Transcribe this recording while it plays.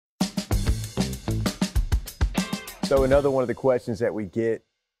So another one of the questions that we get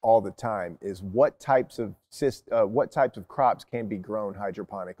all the time is what types of crops can be grown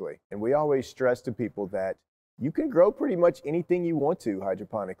hydroponically? And we always stress to people that you can grow pretty much anything you want to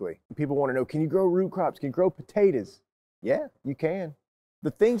hydroponically. People want to know, can you grow root crops? Can you grow potatoes? Yeah, you can.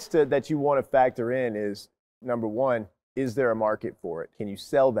 The things that you want to factor in is, number one, is there a market for it? Can you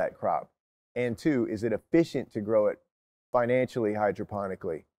sell that crop? And two, is it efficient to grow it financially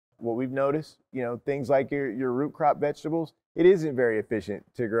hydroponically? What we've noticed, things like your root crop vegetables, it isn't very efficient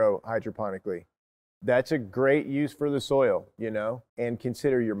to grow hydroponically. That's a great use for the soil, and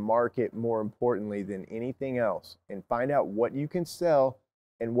consider your market more importantly than anything else, and find out what you can sell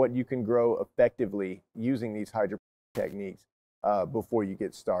and what you can grow effectively using these hydroponic techniques before you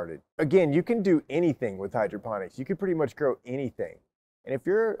get started. Again, you can do anything with hydroponics. You can pretty much grow anything. And if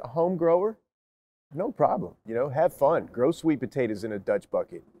you're a home grower, no problem, have fun. Grow sweet potatoes in a Dutch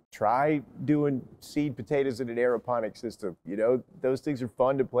bucket. Try doing seed potatoes in an aeroponic system. Those things are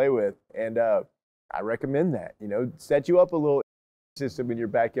fun to play with. And I recommend that, set you up a little system in your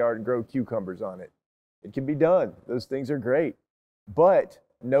backyard and grow cucumbers on it. It can be done. Those things are great. But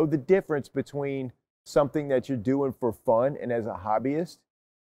know the difference between something that you're doing for fun and as a hobbyist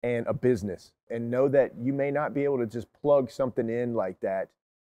and a business. And know that you may not be able to just plug something in like that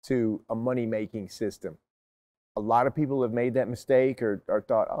to a money-making system. A lot of people have made that mistake or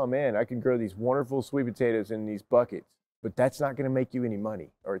thought, oh man, I can grow these wonderful sweet potatoes in these buckets, but that's not going to make you any money,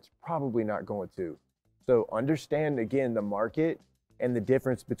 or it's probably not going to. So understand, again, the market and the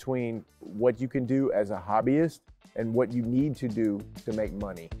difference between what you can do as a hobbyist and what you need to do to make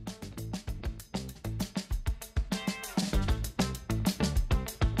money.